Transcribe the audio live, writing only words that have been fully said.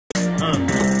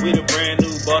We the brand new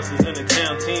bosses in the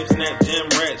town. Team Snap,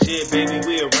 Gymrats, yeah, baby,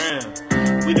 we around.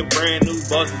 We the brand new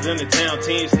bosses in the town.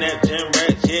 Team Snap,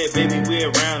 Gymrats, yeah, baby, we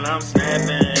around. I'm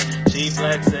snapping, she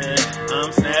flexing.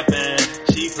 I'm snapping,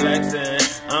 she flexing.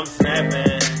 I'm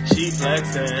snapping, she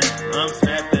flexing. I'm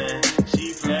snapping,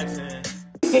 she flexing.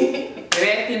 Good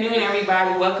afternoon,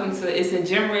 everybody. Welcome to It's a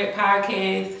Gymrat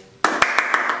podcast.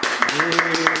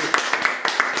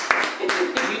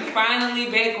 We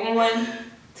finally back on.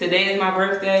 Today is my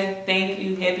birthday. Thank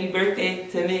you. Happy birthday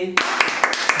to me.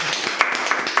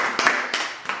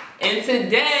 And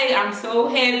today, I'm so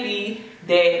happy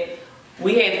that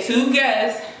we have two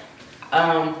guests,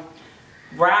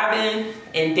 Robin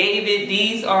and David.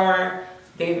 These are,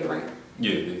 David, right?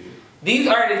 Yeah, David. These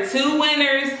are the two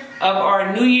winners of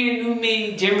our New Year, New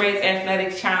Me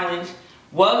Gymratzathletics Challenge.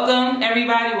 Welcome,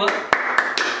 everybody. Welcome.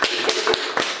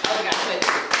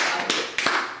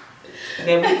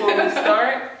 Then before we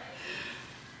start,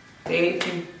 Dave,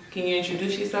 can you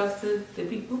introduce yourself to the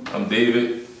people? I'm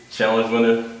David, challenge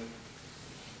winner.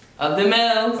 Of the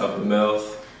males. Of the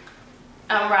males.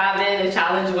 I'm Robin, the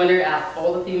challenge winner out of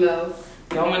all the females.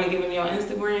 Y'all want to give them your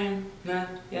Instagram? No?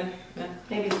 Yeah? No?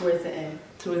 Maybe towards the end.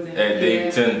 Towards the end. At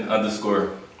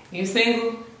Dave10_. You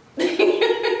single? No.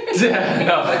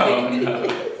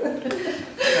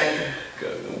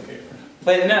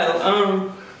 But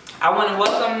no, I want to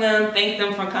welcome them, thank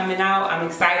them for coming out. I'm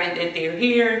excited that they're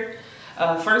here.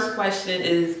 First question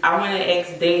is, I want to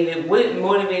ask David, what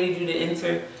motivated you to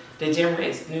enter the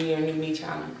Gymrats New Year, New Me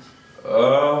Challenge?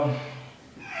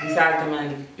 Besides the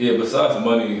money. Yeah, besides the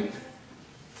money,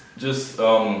 just,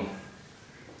 I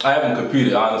haven't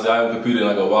competed, honestly. I haven't competed in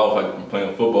like a while, like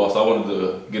playing football, so I wanted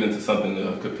to get into something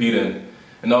to compete in.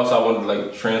 And also I wanted to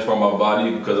like transform my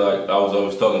body because I was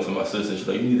always talking to my sister. She's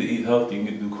like, you need to eat healthy, you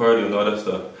need to do cardio and all that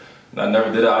stuff. And I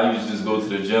never did it. I used to just go to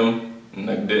the gym and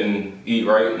like didn't eat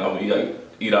right, and I would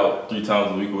eat out 3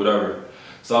 times a week or whatever.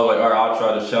 So I was like, all right, I'll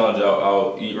try this challenge out.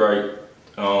 I'll eat right,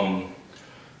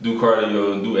 do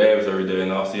cardio, and do abs every day,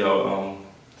 and I'll see how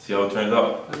it turns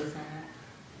out.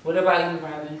 What about you,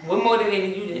 Robin? What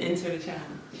motivated you to enter the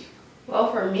challenge? Well,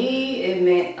 for me, it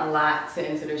meant a lot to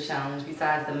enter this challenge.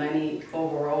 Besides the money,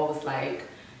 overall, it's like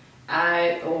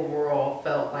I overall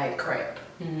felt like crap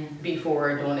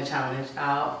before doing the challenge.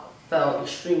 I felt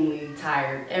extremely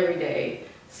tired every day,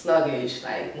 sluggish,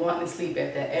 like wanting to sleep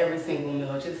after every single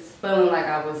meal, just feeling like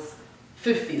I was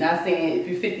 50. Not saying if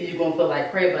you're 50 you're gonna feel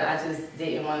like crap, but I just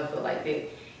didn't want to feel like that.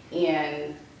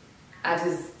 And I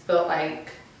just felt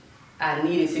like I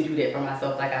needed to do that for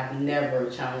myself. Like I've never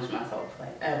challenged myself,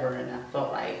 like ever, and I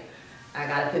felt like I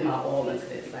gotta put my all into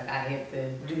this. Like I have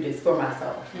to do this for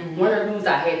myself. Win or lose,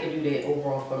 I had to do that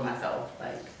overall for myself.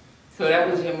 Like. So that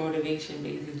was your motivation,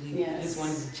 basically. Yes. You just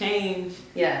wanted to change.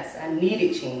 Yes, I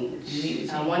needed change.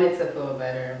 I wanted to feel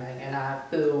better, like, and I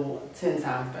feel 10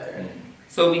 times better.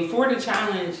 So before the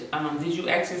challenge, did you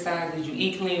exercise? Did you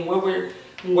eat clean? What were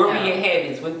your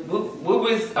habits? What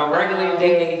was a regular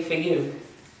day for you?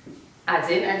 I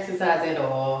didn't exercise at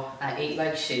all. I ate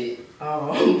like shit.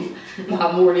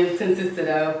 My mornings consisted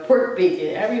of pork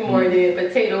bacon every morning,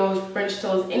 potatoes, French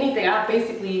toast, anything. I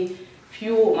basically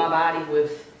fueled my body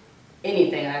with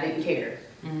anything. I didn't care.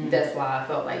 That's why I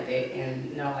felt like that.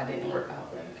 And no, I didn't work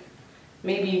out. Like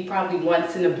maybe probably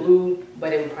once in the blue,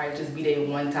 but it would probably just be there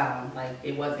one time. Like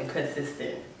it wasn't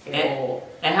consistent at all.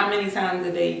 And how many times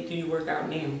a day do you work out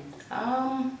now?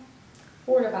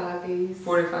 4 to 5 days.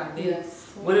 4 to 5 days. Yes.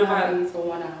 What about days for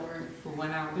 1 hour? For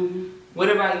 1 hour.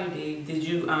 What about you, Dave? Did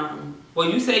you well,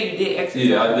 you say you did exercise.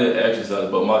 Yeah, I did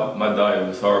exercise, but my diet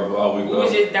was horrible. What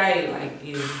was your diet like?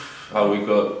 Yeah. I wake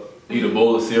up, eat a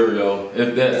bowl of cereal.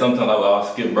 If that, sometimes I'll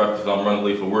skip breakfast. I'm running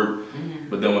late for work.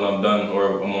 But then when I'm done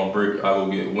or I'm on break, I go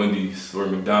get Wendy's or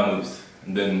McDonald's.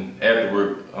 And then after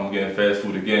work, I'm getting fast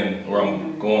food again, or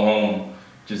I'm going home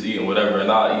just eating whatever. And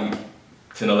I'll eat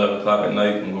 10, 11 o'clock at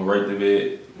night and go right to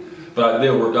bed. But I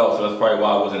did work out, so that's probably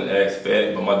why I wasn't as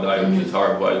fat. But my diet was just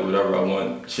horrible. I eat whatever I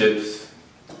want. Chips.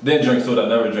 Didn't drink soda. I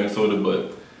never drink soda,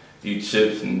 but eat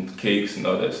chips and cakes and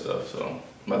all that stuff. So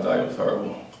my diet was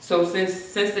horrible. So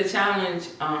since the challenge,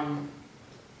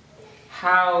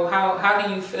 how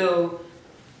do you feel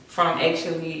from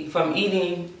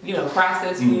eating,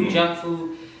 processed food, junk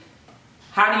food?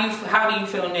 How do you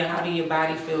feel now? How do your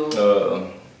body feel?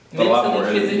 A lot more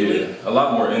energy. Yeah, a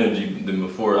lot more energy than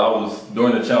before. I was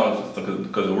during the challenge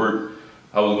because of work.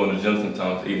 I was going to the gym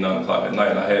sometimes 8, 9 o'clock at night,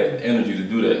 and I had energy to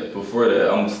do that. Before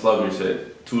that, I'm sluggish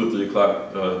at 2 or 3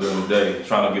 o'clock during the day,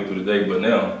 trying to get through the day. But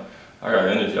now, I got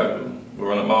energy. I can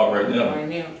run a mile right now. Right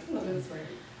now.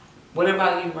 What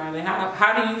about you, Robin?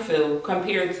 How do you feel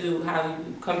compared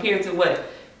to what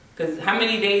Because how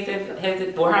many days has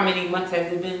it, or how many months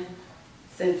has it been?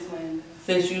 Since when?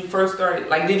 Since you first started.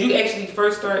 Like, did you actually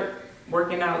first start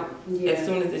working out as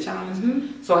soon as the challenge?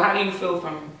 Mm-hmm. So how do you feel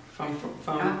from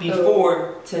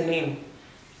before to now?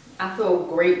 I feel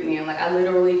great now. Like, I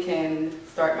literally can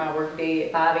start my work day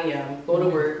at 5 a.m., go to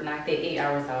work, knock that 8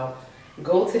 hours out,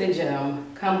 go to the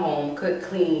gym, come home, cook,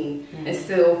 clean, and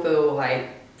still feel like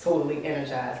totally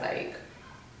energized. Like,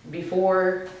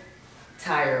 before,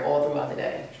 tired all throughout the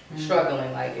day,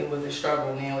 struggling. Like, it was a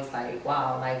struggle. Now it's like,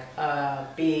 wow, like a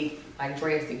big, like,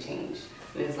 drastic change.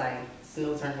 And it's like, it's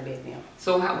no turning back now.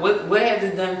 So what has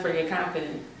it done for your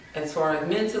confidence, as far as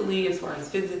mentally, as far as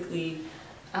physically?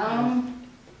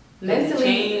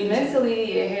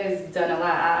 Mentally, it has done a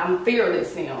lot. I'm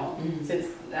fearless now since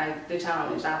like the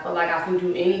challenge. I feel like I can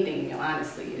do anything now.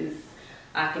 Honestly,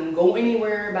 I can go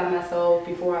anywhere by myself.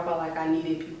 Before, I felt like I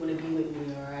needed people to be with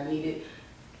me, or I needed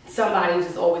somebody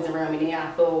just always around me.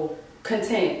 Now I feel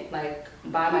content, like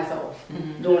by myself,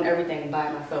 doing everything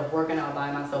by myself, working out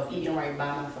by myself, eating right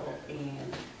by myself,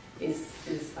 and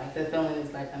it's like the feeling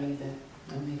is like amazing.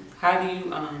 How do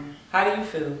you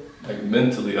feel? Like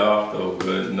mentally, I feel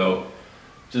good, you know,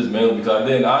 just mentally, because I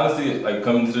didn't, honestly, like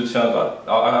coming to the challenge,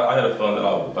 I had a feeling that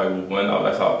I would like win.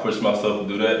 That's how I pushed myself to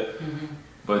do that.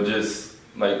 But just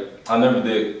like, I never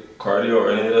did cardio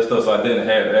or any of that stuff, so I didn't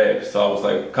have abs. So I was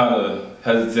like kind of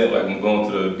hesitant, like when going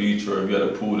to the beach or if you had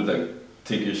a pool, to like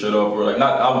take your shirt off, or like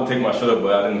I would take my shirt off,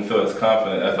 but I didn't feel as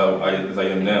confident as I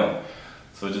am now.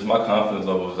 So just my confidence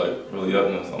level was like really up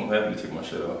now, so I'm happy to take my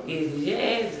shit off. Your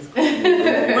ass is crazy.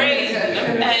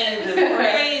 Them ass is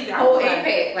crazy. Whole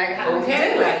 8-pack, like how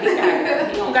okay, like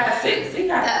he don't got 6. He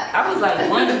got. I was like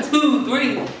 1, 2,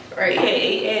 3. Right. He had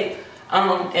 8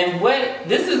 abs. And what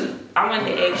this is, I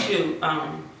wanted to ask you.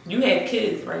 You had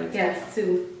kids, right? Yes,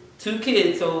 2. 2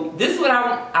 kids. So this is what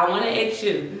I want to ask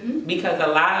you, because a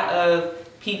lot of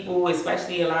people,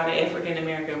 especially a lot of African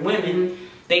American women,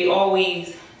 they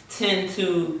always tend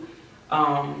to,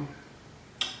 I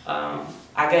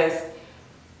guess,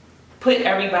 put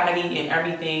everybody and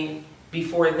everything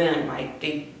before them. Like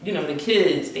they, you know, the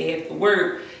kids, they have to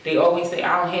work. They always say,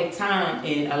 I don't have time.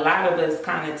 And a lot of us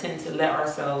kind of tend to let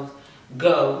ourselves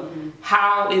go.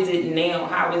 How is it now?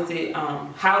 How is it,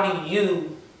 how do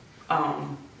you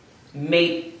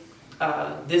make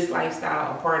this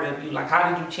lifestyle a part of you? Like, how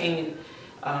did you change,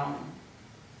 I'm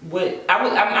going to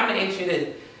ask you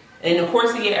this. In the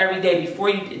course of your everyday,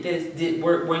 before you did this,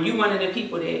 were you one of the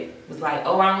people that was like,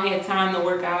 oh, I don't have time to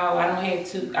work out, I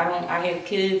have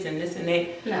kids and this and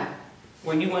that? No.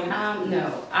 Were you one of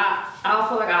no. I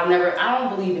feel like I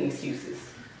don't believe in excuses.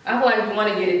 I feel like if you want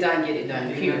to get it done, period.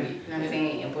 You know what I'm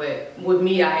saying? But with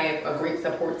me, I have a great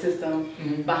support system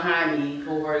behind me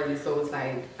wholeheartedly, so it's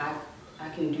like, I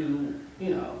can do,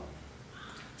 you know.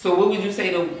 So what would you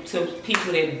say to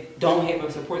people that don't have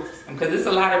a support system? Because it's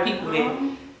a lot of people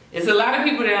that... It's a lot of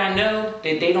people that I know that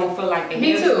they don't feel like they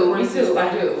have a support system. I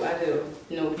do.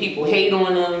 You know, people hate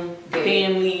on them,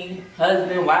 family,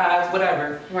 husband, wives,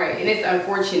 whatever. Right, and it's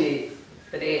unfortunate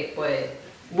for that, but...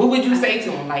 What would you say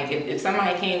to them? Like, if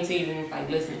somebody came to you and was like,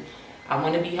 listen, I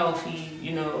want to be healthy,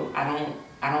 you know, I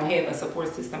don't have a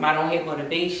support system, I don't have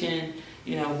motivation,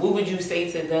 you know, what would you say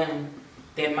to them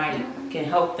that can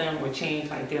help them or change,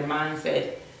 like, their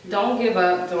mindset? Don't give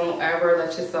up. Don't ever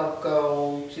let yourself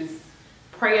go. Just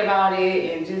pray about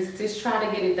it and just try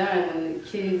to get it done when the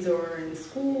kids are in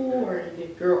school or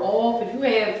if you're off.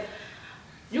 If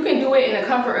you can do it in the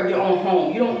comfort of your own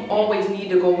home. You don't always need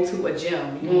to go to a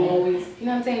gym. You don't always, you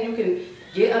know what I'm saying? You can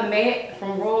get a mat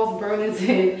from Ross,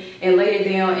 Burlington, and lay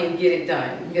it down and get it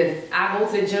done. Because I go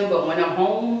to the gym, but when I'm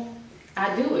home,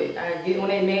 I do it. I get on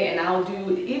that mat and I'll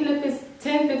do, even if it's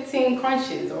 10, 15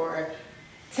 crunches or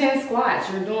 10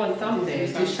 squats, you're doing something.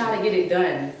 Just try to get it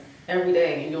done every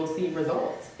day and you'll see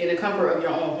results in the comfort of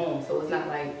your own home. So it's not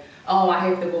like, oh, I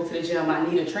have to go to the gym, I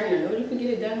need a trainer. No, you can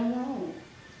get it done on your own.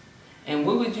 And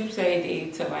what would you say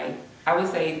to, like, I would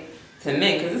say to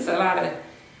men, because it's a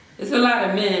lot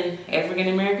of men, African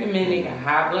American men, they got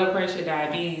high blood pressure,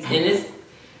 diabetes, and it's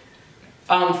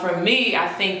for me, I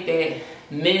think that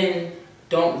men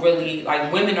don't really,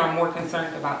 like, women are more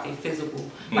concerned about their physical.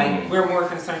 Like, we're more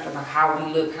concerned about how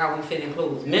we look, how we fit in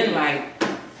clothes. Men, like,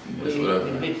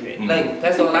 like,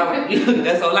 that's all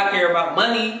I care about,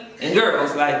 money and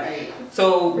girls. Like,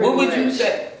 so what would you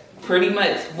say? Pretty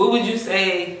much, what would you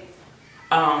say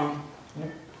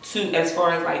to, as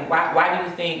far as like, why do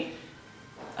you think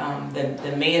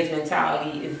the man's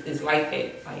mentality is like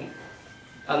that? Like,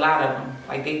 a lot of them,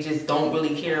 like, they just don't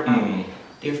really care about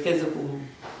their physical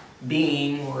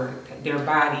being or their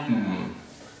body. I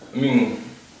mean,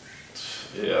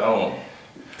 yeah, I don't.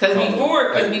 Cause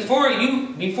before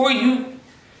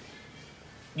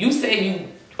you say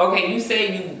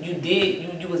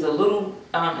you was a little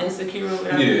insecure or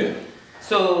whatever. Yeah.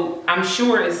 So I'm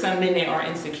sure it's some men that are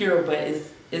insecure, but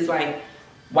it's like,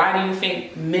 why do you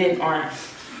think men aren't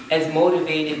as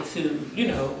motivated to, you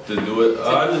know, to do it?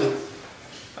 I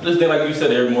just think, like you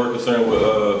said, they're more concerned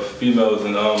with females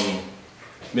and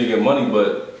making money,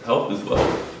 but health is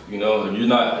wealth. You know, if you're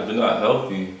not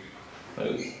healthy,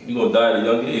 like, you're gonna die at a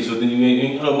young age. So then you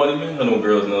ain't no money, man, no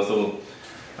girls now. So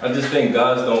I just think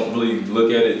guys don't really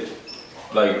look at it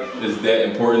like it's that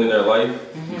important in their life,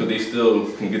 because they still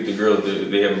can get the girls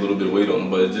that they have a little bit of weight on them,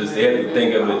 but it's just they have to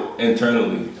think of it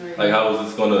internally. Like, how is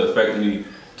this going to affect me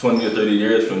 20 or 30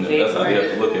 years from now? That's how they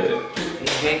have to look at it.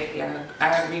 Exactly,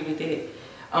 I agree with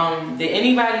that. Did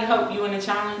anybody help you in the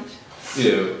challenge?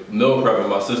 Yeah, meal prepping.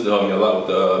 My sister helped me a lot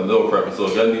with the meal prepping. So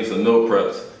if y'all need some meal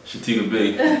preps, Shatika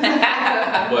B.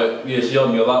 But yeah, she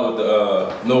helped me a lot with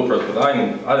the meal preps, because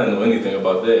I didn't know anything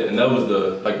about that, and that was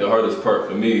the hardest part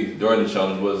for me during the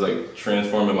challenge, was like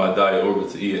transforming my diet over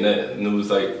to eating that. And it was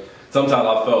like, sometimes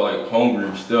I felt like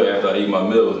hungry still after I eat my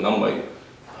meals, and I'm like,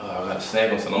 I gotta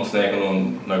snack on something. I'm snacking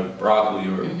on like broccoli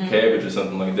or cabbage or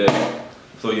something like that.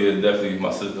 So yeah, definitely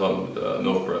my sister helped me with the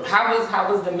meal prep.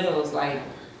 How was the meals like?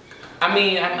 I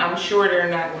mean, I'm sure they're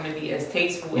not going to be as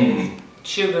tasteful as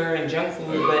sugar and junk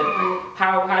food, but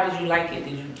how did you like it?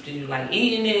 Did you like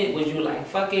eating it? Was you like,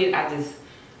 fuck it, I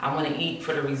want to eat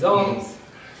for the results?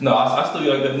 No, I still eat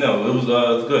like that now. It was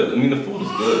it's good. I mean, the food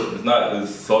is good. It's not as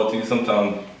salty.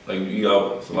 Sometimes like you eat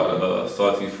out, it's a lot of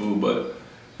salty food, but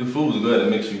the food is good.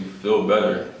 It makes you feel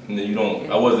better. And then you don't.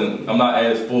 I'm not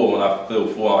as full. When I feel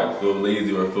full, I feel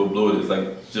lazy or feel bloated. It's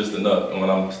like just enough. And when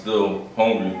I'm still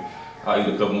hungry, I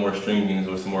eat a couple more string beans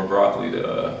or some more broccoli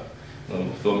to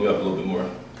fill me up a little bit more.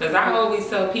 Because I always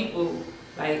tell people,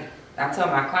 like, I tell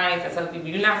my clients, I tell people,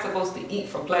 you're not supposed to eat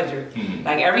for pleasure.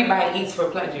 Like, everybody eats for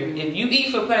pleasure. If you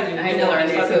eat for pleasure, you're going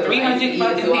to fucking 300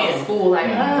 fucking pounds.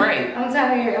 Right. I'm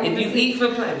tired. If you eat for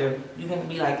pleasure, you're going to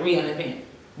be like 300 pounds.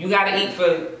 You got to eat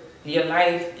for your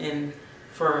life and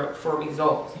for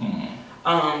results.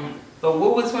 But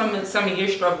what was some of your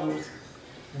struggles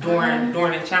during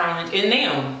the challenge and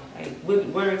now? Like,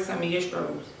 what are some of your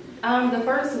struggles? The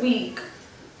first week,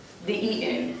 the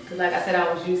eating, because like I said,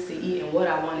 I was used to eating what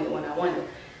I wanted when I wanted,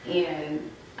 and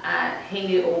I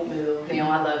hated oatmeal. Now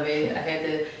I love it. I had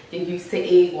to get used to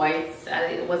egg whites.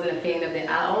 I wasn't a fan of that.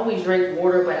 I always drank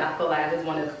water, but I felt like I just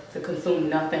wanted to consume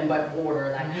nothing but water.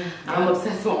 Like I'm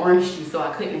obsessed with orange juice, so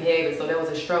I couldn't have it. So that was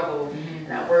a struggle.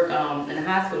 And I work in the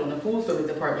hospital in the food service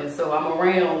department, so I'm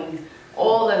around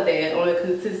all of that on a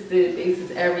consistent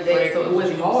basis every day. So it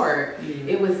was hard.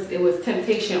 It was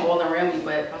temptation all around me,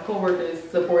 but my coworkers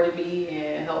supported me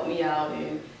and helped me out,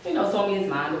 and told me it's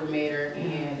mind over matter,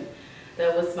 and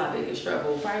that was my biggest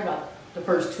struggle. Probably about the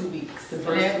first 2 weeks.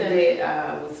 But after that,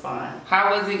 I was fine.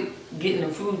 How was it getting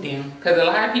the food down? Because a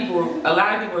lot of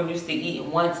people are used to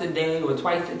eating once a day or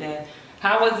twice a day.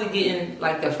 How was it getting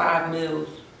like the 5 meals?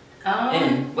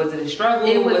 And was it a struggle?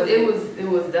 It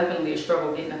was definitely a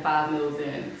struggle getting the 5 meals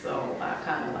in. So I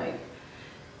kind of like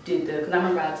did because I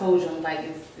remember I told you like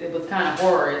it was kind of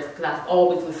hard because I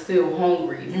always was still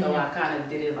hungry. So I kind of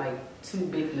did it like 2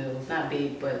 big meals, not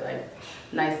big, but like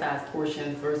nice sized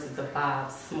portions versus the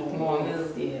 5 small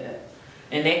meals. Yeah.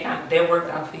 And that worked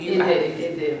out for you.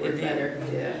 It did work better.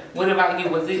 Yeah. What about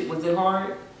you? Was it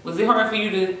hard? Was it hard for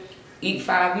you to eat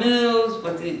 5 meals?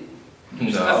 Was it? No,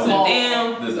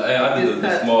 I did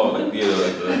the small, like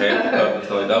the half cup and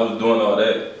stuff like that. I was doing all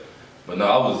that, but no,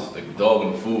 I was like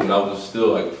dogging the food, and I was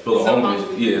still like feeling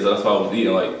hungry. Yeah, so that's why I was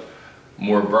eating like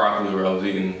more broccoli, or I was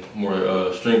eating more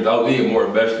string. I was eating more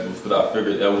vegetables because I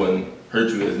figured that wouldn't hurt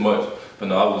you as much. But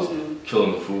no, I was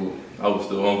killing the food. I was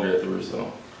still hungry afterwards. So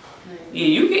yeah,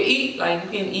 you can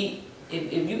eat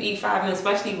if you eat 5 meals,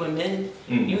 especially with men.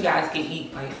 You guys can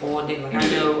eat like all day. Like I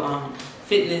know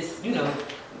fitness,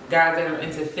 guys that are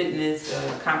into fitness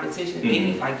competition, they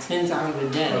eat like 10 times a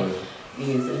day.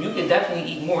 Yeah, so you can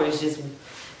definitely eat more. It's just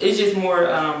more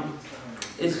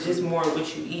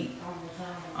what you eat.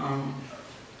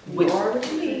 You are what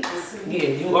you eat. Yeah,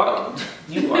 you are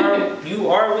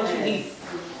what you eat.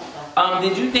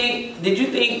 Did you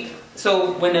think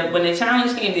so when the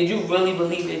challenge came, did you really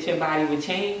believe that your body would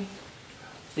change?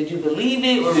 Did you believe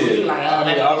it, or were you like,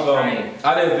 oh,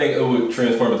 I didn't think it would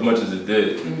transform as much as it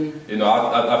did.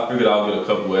 I figured I'll get a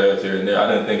couple of abs here and there. I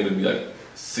didn't think it'd be like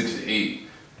 6 to 8.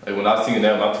 Like when I seen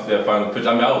that, when I took that final picture,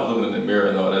 I was looking in the mirror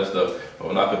and all that stuff. But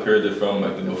when I compared it from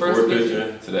like the before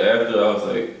picture to the after, I was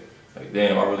like,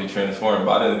 damn, I really transformed.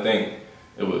 But I didn't think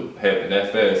it would happen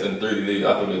that fast in 30 days.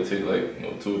 I thought it'd take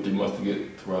like 2 or 3 months to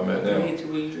get to where I'm at now.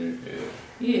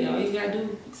 Yeah, all you gotta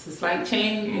do is a slight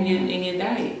change in your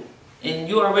diet. And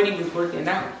you already was working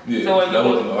out. Yeah, so that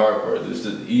wasn't the hard part. It's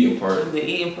just the eating part. The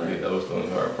eating part. Yeah, that was the only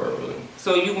hard part. Really.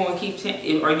 So you gonna keep?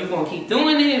 Are you gonna keep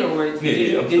doing it, or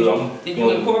did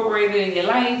you incorporate it in your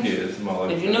life? Yeah, it's my life.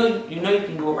 But you know you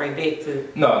can go right back to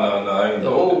no, I ain't the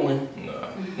old one.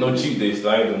 No cheat days. So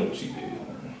I ain't doing no cheat days.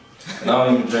 And I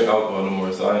don't even drink alcohol no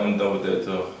more, so I'm done with that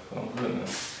too. I'm good now.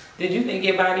 Did you think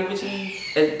your body would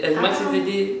change as much as it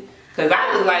did? Cause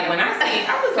I was like, when I seen,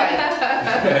 I was like,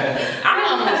 I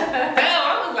almost fell.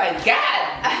 I was like, God,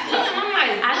 I'm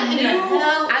like,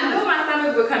 I knew my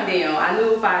stomach would come down. I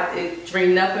knew if I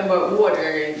drink nothing but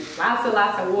water and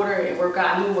lots of water and work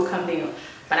out, I knew it would come down.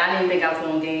 But I didn't think I was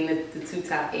gonna gain the 2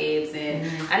 top abs, and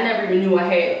I never even knew I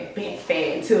had bent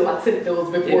fat until I took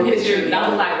those before pictures. And I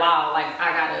was like, wow, like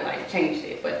I gotta like change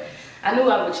it. But I knew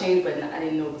I would change, but I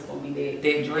didn't know it was gonna be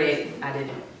that drastic. I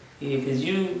didn't. Yeah, cause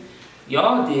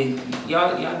y'all did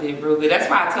real good. That's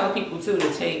why I tell people too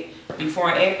to take before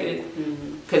and after,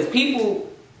 because people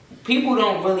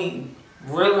don't really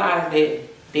realize that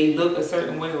they look a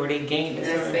certain way or they gained a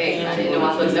certain way. I didn't know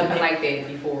I looked nothing like that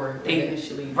before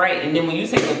initially. Right, and then when you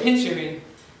take a picture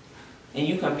and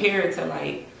you compare it to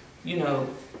like,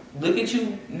 look at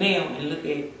you now and look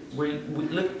at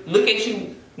look at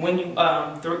you when you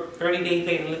 30 days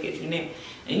later and look at you now.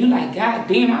 And you like, God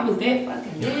damn, I was that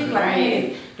fucking big.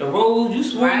 Like, the road, you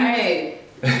swore. Right.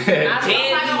 I was like,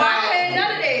 oh, I had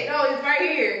none of that. No, it's right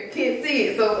here. Can't see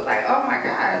it. So it was like, oh my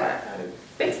God, like, I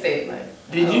fixed it. Like,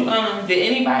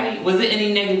 was it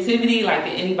any negativity? Like,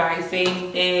 did anybody say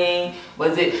anything?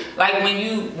 Was it, like,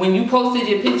 when you posted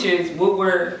your pictures, what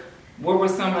were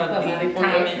some of the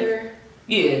comments?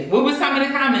 Yeah, what were some of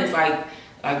the comments? Like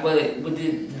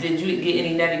did you get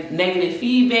any negative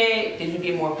feedback? Did you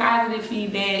get more positive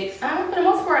feedbacks? For the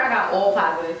most part, I got all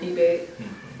positive feedback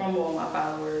from all my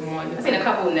followers. I've seen a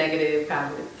couple negative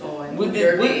comments on. What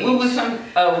was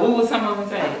some of them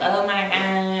saying? Oh my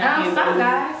God! Some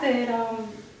guy said,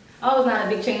 "Oh, it's not a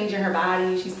big change in her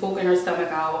body. She's poking her stomach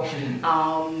out.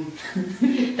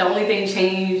 The only thing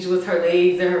changed was her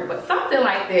legs and her, but something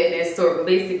like that sort. But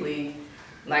basically,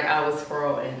 like I was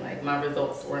fraud and like my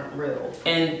results weren't real."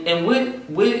 And what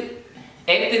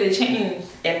after the change,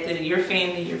 after your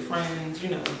family, your friends,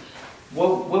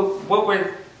 what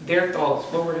were their thoughts?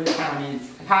 What were their comments?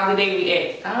 How did they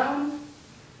react?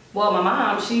 Well, my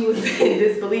mom, she was in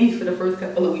disbelief for the first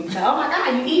couple of weeks. Oh my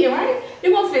God, you eating right?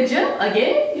 You go to the gym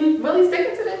again? You really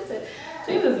sticking to this? And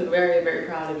she was very, very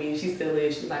proud of me. She still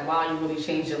is. She's like, wow, you really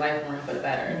changed your life around for the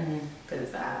better.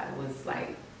 Because I was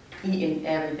like eating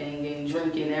everything and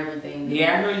drinking everything.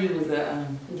 Yeah, I heard you was a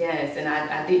yes, and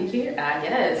I didn't care.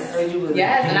 Yes. I heard you was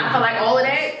yes, and I felt like all of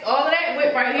that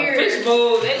went right here.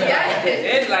 Fishbowl.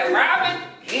 It's like Robin.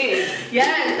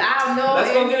 Yes, I know.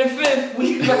 Let's go get a fifth.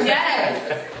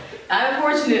 Yes.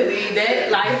 Unfortunately,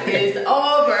 that life is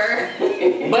over.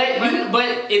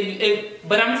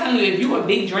 but I'm telling you, if you a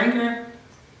big drinker,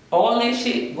 all that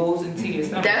shit goes into your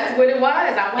stomach. That's what it was.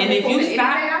 I wasn't if you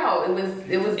stop, out.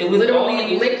 It was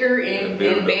literally liquor and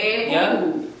bad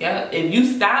food. Yeah. If you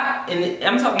stop, and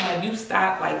I'm talking about if you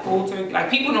stop like cold turkey, like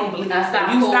people don't believe. I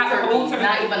stopped cold turkey,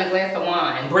 not even a glass of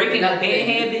wine. Breaking a bad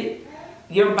habit,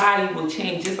 your body will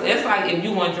change. It's like if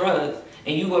you on drugs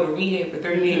and you go to rehab for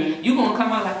 30 days, you gonna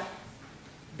come out like,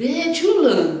 bitch, you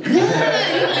look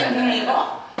good.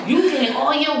 You gain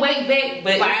all your weight back,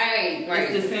 but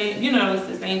it's the same. It's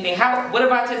the same thing. What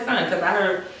about your son? Because I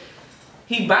heard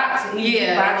he boxed. He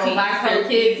boxed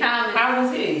kid Thomas. How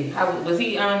was he? Was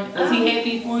he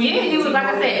happy for you? Yeah, he was like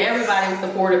I said. Everybody was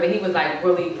supportive, and he was like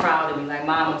really proud of me. Like,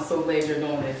 Mom, I'm so glad you're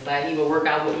doing this. Like, he would work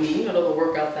out with me. The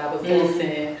workouts I was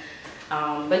posting.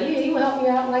 But yeah, he would help me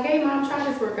out. Like, hey, Mom, try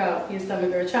this workout. His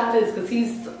stomach girl, try this, because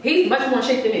he's much more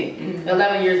shape than me.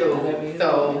 11 years old.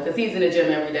 So, because he's in the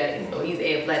gym every day, so he's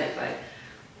athletic. Like,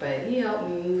 but he helped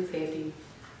me. He was happy.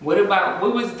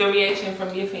 What was the reaction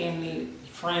from your family,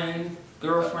 friends,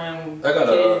 girlfriend,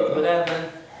 kids,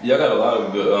 whatever? Yeah, I got a lot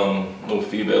of good little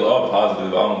feedback, a lot of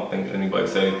positive. I don't think anybody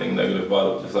said anything negative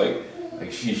about it. Just like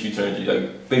she turned you,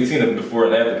 like they seen it before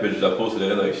and after pictures I posted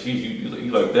that, like you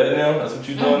like that now? That's what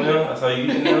you doing now? That's how you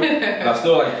eating now? And I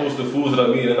still like post the foods that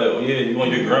I'm eating, like, oh yeah, you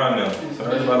on your grind now. So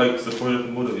everybody like supported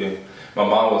and motivated. My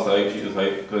mom was like, she was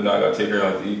like, cause now I gotta take her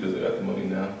out to eat because I got the money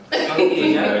now. Oh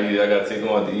yeah, I gotta take her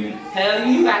out to eat. Hell,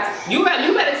 you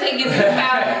better take your sister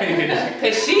out,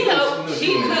 cause she helped.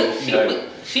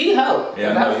 She helped. Yeah,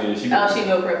 I know. Yeah, she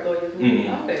meal prep for you.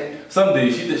 Okay. Some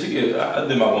days she did. I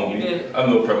did my own week. Yeah. I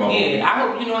meal prep my own week. Yeah, I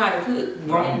hope you know how to cook.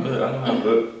 I'm good. I know how to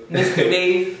cook. Mr.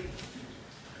 Dave.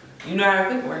 You know how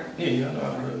to cook, right? Yeah, I know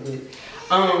how to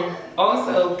cook.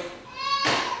 Also,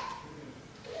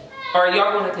 are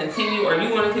y'all going to continue? Are you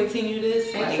going to continue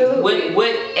this? Absolutely. Like,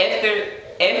 what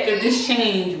after this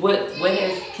change? What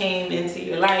has came into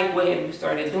your life? What have you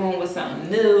started doing? What's something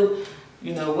new?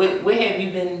 You know, what have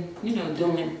you been, you know,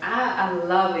 doing? I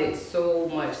love it so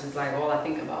much. It's like all I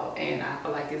think about, and I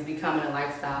feel like it's becoming a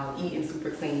lifestyle. Eating super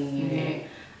clean, and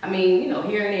I mean, you know,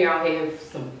 here and there I'll have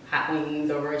some hot wings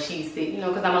or a cheese stick, you know,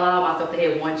 because I'm allowing myself to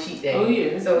have one cheat day. Oh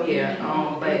yeah. So yeah,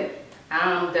 but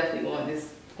I'm definitely gonna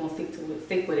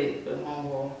stick with it for the long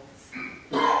haul.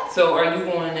 So are you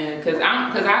going to? Because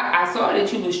I saw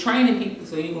that you was training people,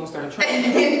 so you gonna start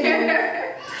training people?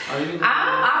 Are you?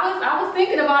 I was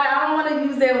thinking about it. I don't want to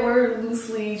use that word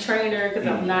loosely, trainer, because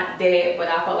I'm not that. But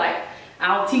I feel like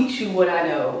I'll teach you what I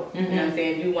know. You know what I'm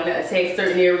saying? You want to attack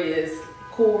certain areas,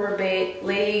 core, back,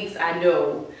 legs. I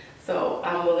know, so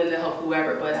I'm willing to help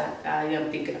whoever. But I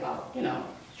am thinking about, you know,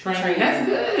 training. That's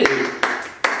good.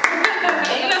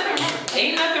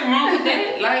 ain't nothing wrong with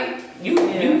that. Like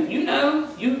you know,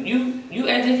 you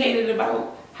educated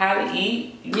about how to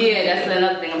eat. Yeah, that's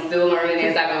another thing. I'm still learning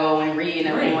as I go and reading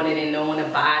and on it and knowing the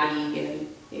body and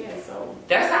so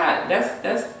that's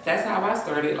how I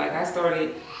started. Like I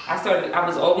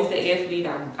was always the athlete.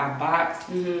 I boxed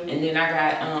and then I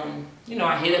got you know,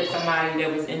 I hit up somebody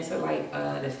that was into like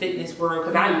the fitness world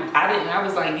because I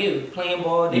was like you, playing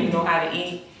ball, didn't know how to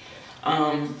eat,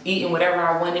 eating whatever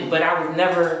I wanted, but I was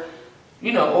never,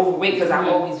 you know, overweight because I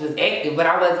always was active, but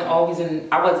I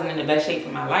wasn't in the best shape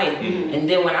of my life. And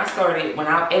then when I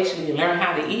actually learned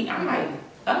how to eat, I'm like,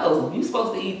 oh, you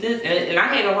supposed to eat this, and I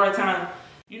had a hard time,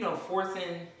 you know,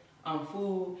 forcing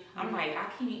food. I'm like, I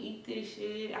can't eat this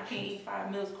shit. I can't eat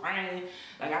 5 meals crying.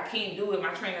 Like I can't do it.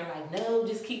 My trainer like, no,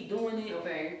 just keep doing it.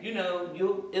 Okay. You know,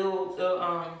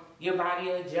 your body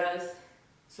will adjust.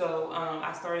 So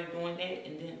I started doing that,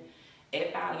 and then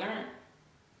after I learned,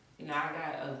 you know, I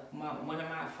got one of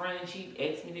my friends, she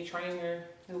asked me to train her.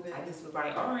 Okay. I just was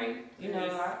like, all right, you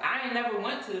know, I ain't never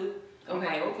want to. I'm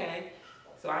like, okay.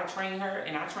 So I trained her,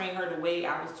 and I trained her the way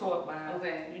I was taught by,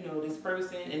 you know, this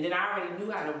person. And then I already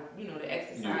knew how to, you know, the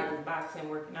exercises, boxing,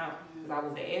 working out, because I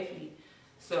was an athlete.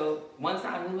 So once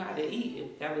I knew how to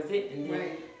eat, that was it. And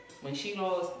then when she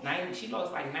lost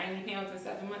like 90 pounds in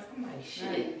 7 months, I'm like,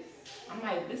 shit. I'm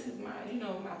like, this is my, you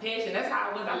know, my passion. That's how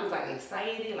I was. I was like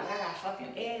excited, like I got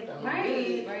fucking abs. I'm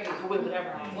good. I can wear whatever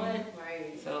I want.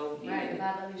 So yeah.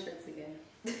 Buy belly shirts again.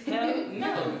 Hell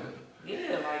no.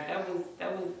 Yeah, like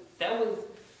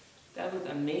that was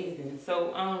amazing.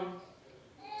 So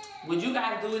would you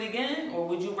guys do it again, or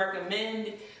would you recommend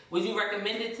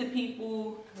it to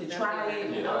people to try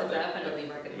it? You know, I would definitely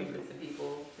recommend it to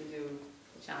people to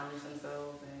challenge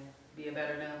themselves and be a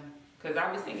better them. Because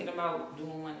I was thinking about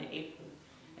doing one in April.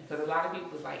 Because a lot of people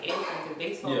was like, asking, because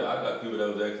they saw. Yeah, I got people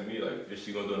that was asking me, like, is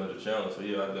she going to do another challenge? So,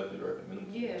 yeah, I definitely recommend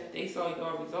it. Yeah, they saw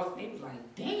your results. They was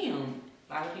like, damn.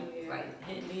 A lot of people was like,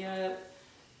 hitting me up.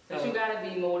 But you got to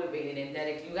be motivated and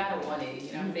dedicated. You got to want it.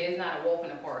 You know what I'm saying? It's not a walk in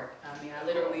the park. I mean, I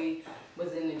literally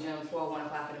was in the gym 1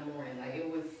 o'clock in the morning. Like, it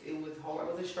was hard.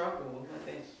 It was a struggle.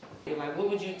 Like,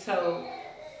 what would you tell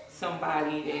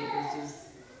somebody that was just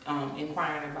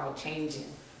inquiring about changing?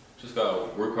 Just gotta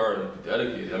work hard and be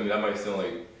dedicated. I mean, that might sound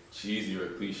like cheesy or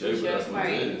cliche, but that's what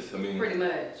it is. I mean, pretty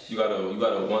much. You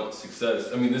gotta want success.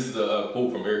 I mean, this is a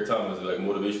quote from Eric Thomas, like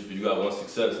motivation. But you gotta want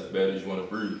success as bad as you want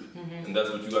to breathe, and that's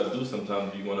what you gotta do.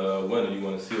 Sometimes you want to win, and you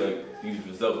want to see like these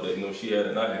results that, you know, she had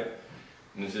and I had.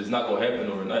 And it's just not gonna happen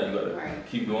overnight. You gotta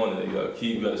keep going.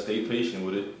 You gotta stay patient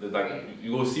with it. It's like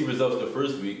you go see results the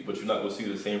first week, but you're not gonna see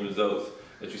the same results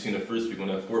that you seen the first week on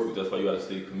that 4th week. That's why you gotta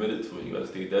stay committed to it. You gotta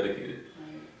stay dedicated.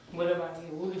 What about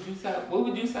you? What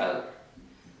would you tell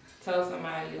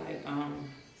somebody, like,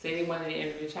 say they wanted to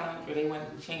enter the challenge or they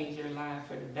wanted to change their life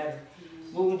for the better?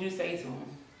 What would you say to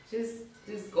them?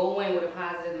 Just go in with a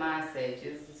positive mindset.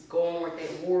 Just go in with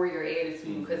that warrior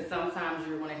attitude, because sometimes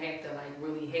you're going to have to like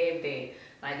really have that.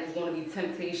 Like, it's going to be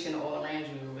temptation all around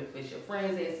you. If it's your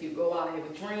friends ask you to go out and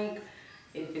have a drink,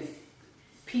 if it's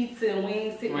pizza and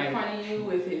wings sitting in front of you,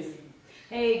 if it's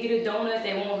hey, get a donut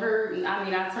that won't hurt. I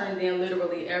mean, I turned down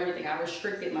literally everything. I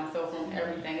restricted myself from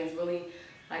everything. It's really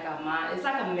like it's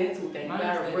like a mental thing. You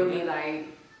gotta really like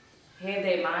have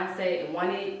that mindset and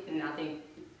want it, and I think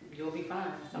you'll be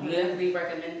fine. So I definitely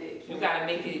recommend it. You gotta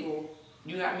make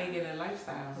it a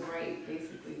lifestyle. Right,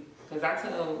 basically. Because I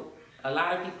tell a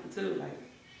lot of people too, like,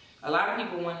 a lot of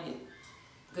people want it,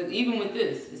 because even with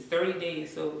this, it's 30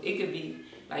 days, so it could be,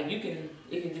 like, it can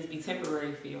just be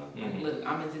temporary for y'all. Like, look,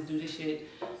 I'm gonna just do this shit.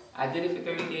 I did it for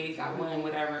 30 days, I won,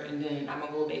 whatever, and then I'm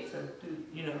gonna go back to,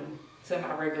 you know, to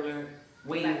my regular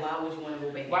ways. Like, why would you want to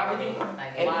go back? Why would you?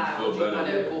 Like, why would you want to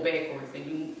better. go backwards and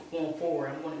you going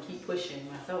forward? I'm going to keep pushing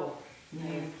myself.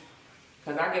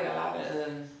 Cause I get a lot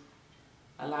of.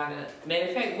 Matter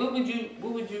of fact, what would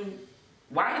you?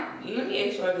 Why? Let me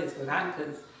ask you this,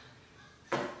 cause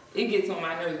it gets on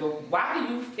my nerves. But why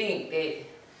do you think that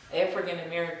African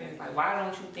Americans, like, why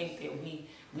don't you think that we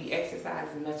exercise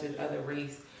as much as other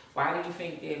race? Why do you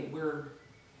think that we're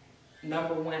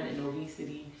 #1 in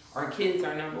obesity? Our kids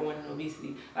are #1 in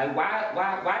obesity. Like,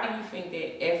 why do you think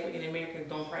that African Americans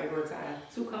don't prioritize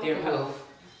their health?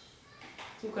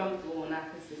 Too comfortable and not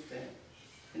consistent,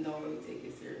 and don't really take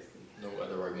it seriously. No, got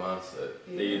the right mindset.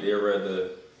 Yeah. They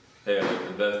rather have like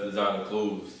the best designer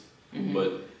clothes,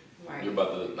 but you're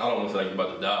about to. I don't want to say like you're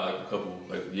about to die like a couple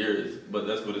like years, but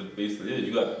that's what it basically is.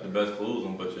 You got the best clothes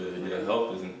on, but your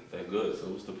health isn't that good. So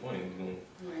what's the point? You're gonna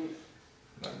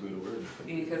not good word.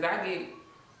 Yeah, because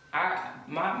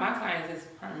my clients is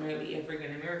primarily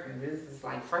African American. This is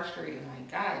like frustrating.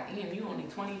 Like, God damn, you only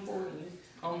 24 and you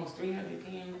almost 300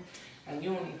 pounds, and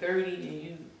you only 30 and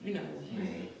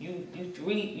you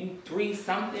three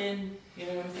something. You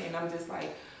know what I'm saying? I'm just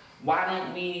like, why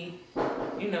don't we?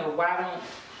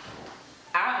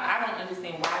 I don't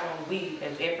understand why don't we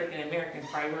as African Americans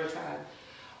prioritize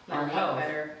our health?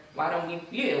 Better. Why don't we?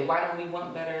 Yeah, why don't we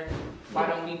want better? Why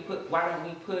don't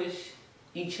we push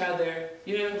each other?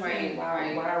 You know what I'm saying?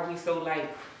 Why are we so like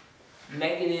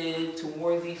negative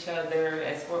towards each other?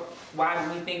 Why do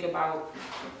we think about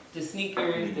the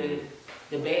sneakers,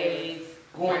 the bags,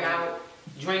 going out,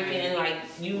 drinking like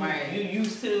you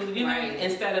used to? You know,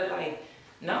 instead of like.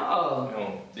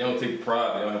 No. They don't take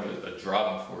pride. They don't have a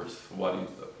driving force while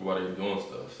they're doing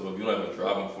stuff. So if you don't have a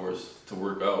driving force to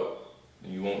work out,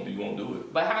 then you won't do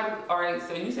it. But alright,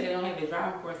 so you say they don't have a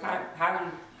driving force.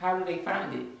 How do they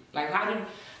find it? Like how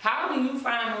do you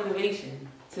find motivation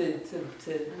to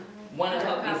want to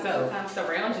help yourself? Sometimes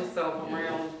surround yourself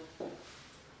around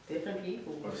different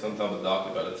people. Or sometimes the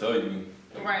doctor got to tell you,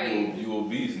 like, you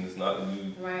obese and it's not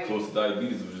you close to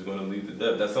diabetes, which is going to lead to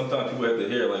death. That sometimes people have to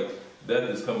hear like.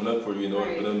 Death is coming up for you in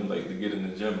order for them like to get in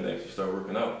the gym and actually start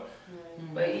working out.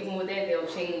 But even with that, they'll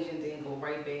change and then go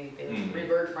right back. They'll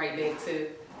revert right back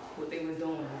to what they was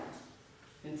doing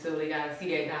until they gotta see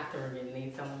that doctor again and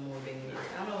they tell them more things. I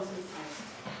don't know. It's just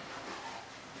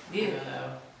I don't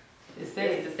know. It's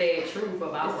the sad truth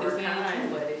about our time,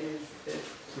 but it is. It's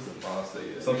just a mindset.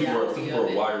 Yeah. Some people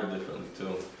are wired differently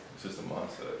too. It's just a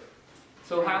mindset.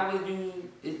 So how would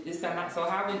you? So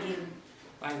how would you?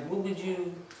 Like, what would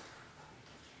you?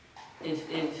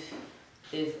 If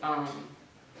how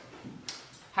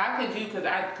could you? Because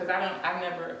I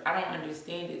don't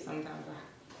understand it sometimes.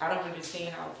 I don't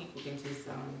understand how people can just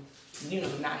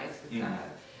not exercise,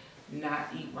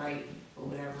 not eat right or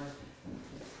whatever.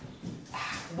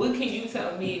 What can you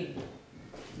tell me?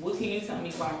 What can you tell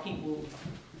me why people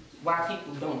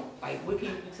don't? Like, what can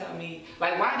you tell me?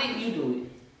 Like, why didn't you do it?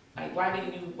 Like, why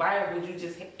would you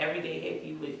just every day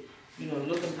happy with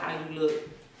looking how you look?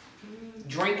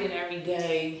 Drinking every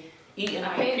day, eating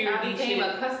like purity shit. I became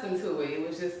accustomed to it. It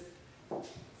was just,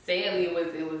 sadly, it was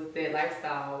that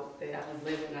lifestyle that I was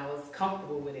living. I was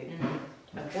comfortable with it,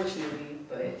 unfortunately.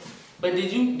 But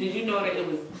did you know that it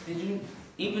was?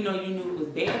 Even though you knew it was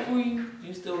bad for you,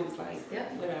 you still was like,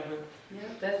 whatever. Yeah,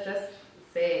 that's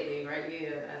sad, right?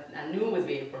 Yeah, I knew it was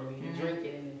bad for me.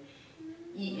 Drinking and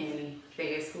eating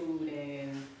fast food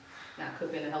and not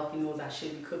cooking the healthy meals I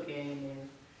should be cooking, and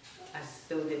I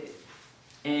still did it.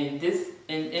 And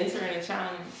entering a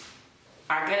challenge,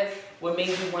 I guess what made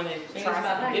you want to try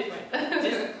something different.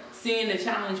 Just seeing the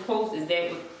challenge post, is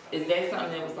that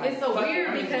something that was like? It's so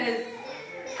weird because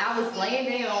I was laying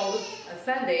down a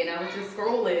Sunday and I was just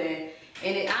scrolling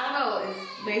and I don't know, it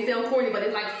may sound corny, but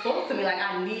it like spoke to me like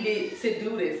I needed to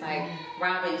do this. Like,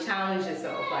 Robin, challenge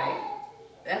yourself. Like,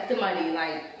 F the money.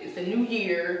 Like, it's a new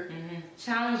year.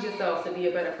 Challenge yourself to be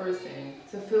a better person,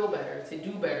 to feel better, to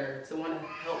do better, to want to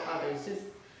help others.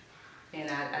 And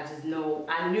I just know,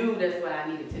 I knew that's what I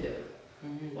needed to do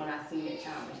when I seen that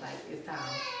challenge. Like, it's time.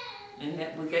 And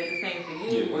that was that the same for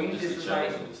you? Yeah, or you just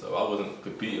challenging yourself. I wasn't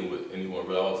competing with anyone,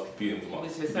 but I was competing with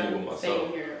myself. Same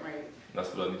here, right?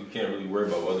 That's what I need. You can't really worry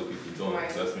about what other people are doing.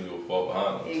 Right. That's when you'll fall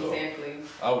behind them. Exactly.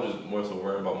 So I was just more so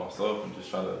worrying about myself and just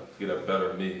trying to get a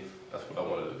better me. That's what I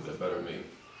wanted, to get a better me.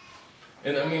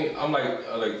 And I mean, I'm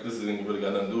like this isn't really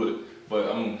got nothing to do with it,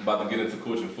 but I'm about to get into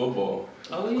coaching football,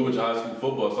 coaching high school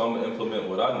football. So I'm gonna implement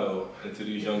what I know into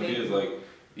these young kids, like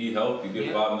eat healthy,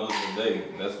 get 5 meals a day.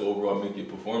 And that's gonna overall make your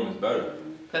performance better.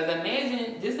 Because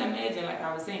imagine, like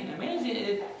I was saying, imagine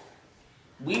if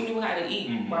we knew how to eat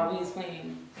while we was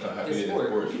playing the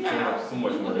sport. You know,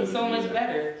 so much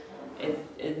better.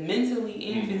 as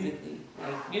mentally and physically.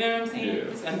 Like, you know what I'm saying? Yeah.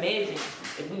 Just imagine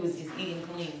if we was just eating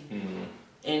clean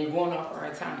and going off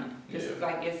our time, just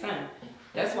like your son.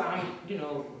 That's why I'm, you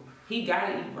know, he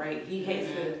gotta eat right. He has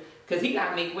to, cause he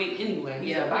gotta make weight anyway.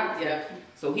 He's a boxer,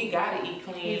 so he gotta eat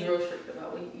clean. He's real strict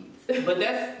about what he eats. But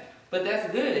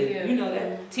that's good. Yeah. You know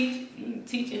that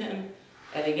teaching him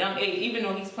at a young age, even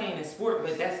though he's playing a sport.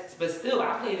 But still,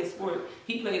 I played a sport.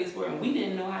 He played a sport, and we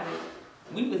didn't know how to.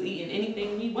 We was eating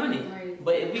anything we wanted. Right.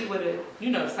 But if we would have, you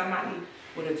know, if somebody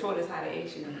would have taught us how to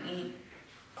actually eat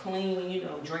clean, you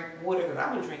know, drink water. Cause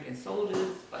I was drinking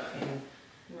sodas, fucking.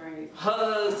 Right.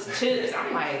 Hugs, chips.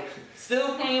 I'm like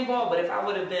still playing ball, but if I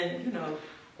would have been, you know,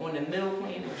 on the meal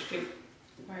plan or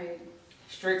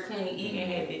strict clean eating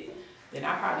habit, then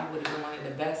I probably would have been one of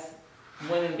the best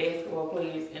women basketball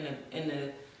players in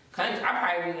the country.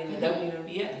 I probably would in the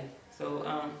WNBA. So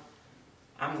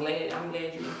I'm glad you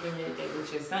implemented that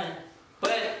with your son.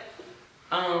 But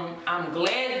I'm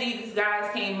glad these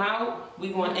guys came out. We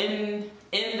gonna end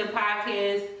the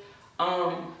podcast.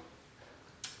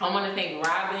 I want to thank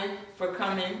Robin for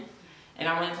coming, and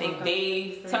I want to thank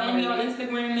Dave. Tell them your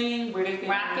Instagram name, where they can.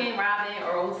 Rockin' Robin,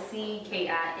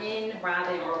 ROCKIN,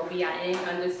 Robin, ROBIN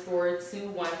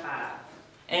 _215.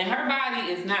 And her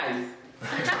body is nice.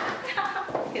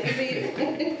 Can you see it?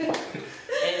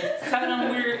 And tell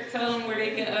them where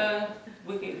they can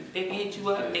they can hit you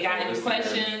up. They got any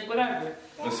questions, whatever.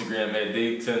 Instagram at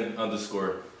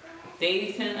Dave10_.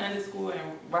 Dave10_ and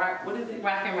rock, what is it?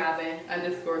 Rockin' Robin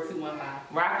 _215.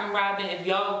 Rockin' Robin. If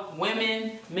y'all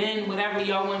women, men, whatever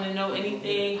y'all want to know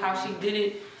anything, how she did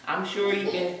it, I'm sure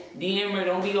you can DM her.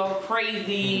 Don't be all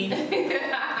crazy,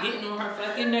 getting on her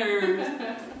fucking nerves.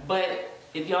 But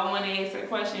if y'all want to ask her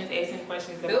questions,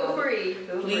 feel free.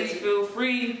 Please feel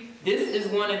free. This is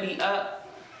going to be up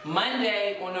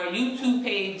Monday on our YouTube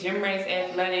page,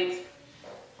 Gymratzathletics,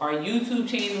 our YouTube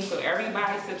channel. So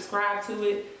everybody subscribe to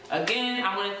it. Again,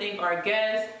 I want to thank our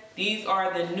guests. These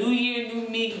are the New Year, New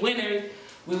Me winners.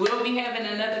 We will be having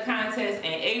another contest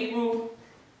in April.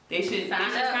 They should sign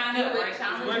up. Right?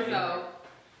 It's working.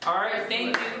 All right,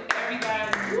 thank you,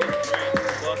 everybody.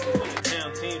 Bosses in the town,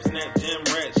 team snap, gym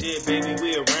rats, yeah, baby,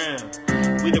 we around.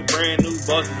 We the brand new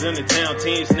bosses in the town,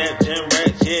 team snap, gym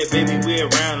rats, yeah, baby, we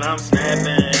around. I'm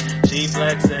snapping, she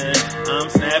flexing.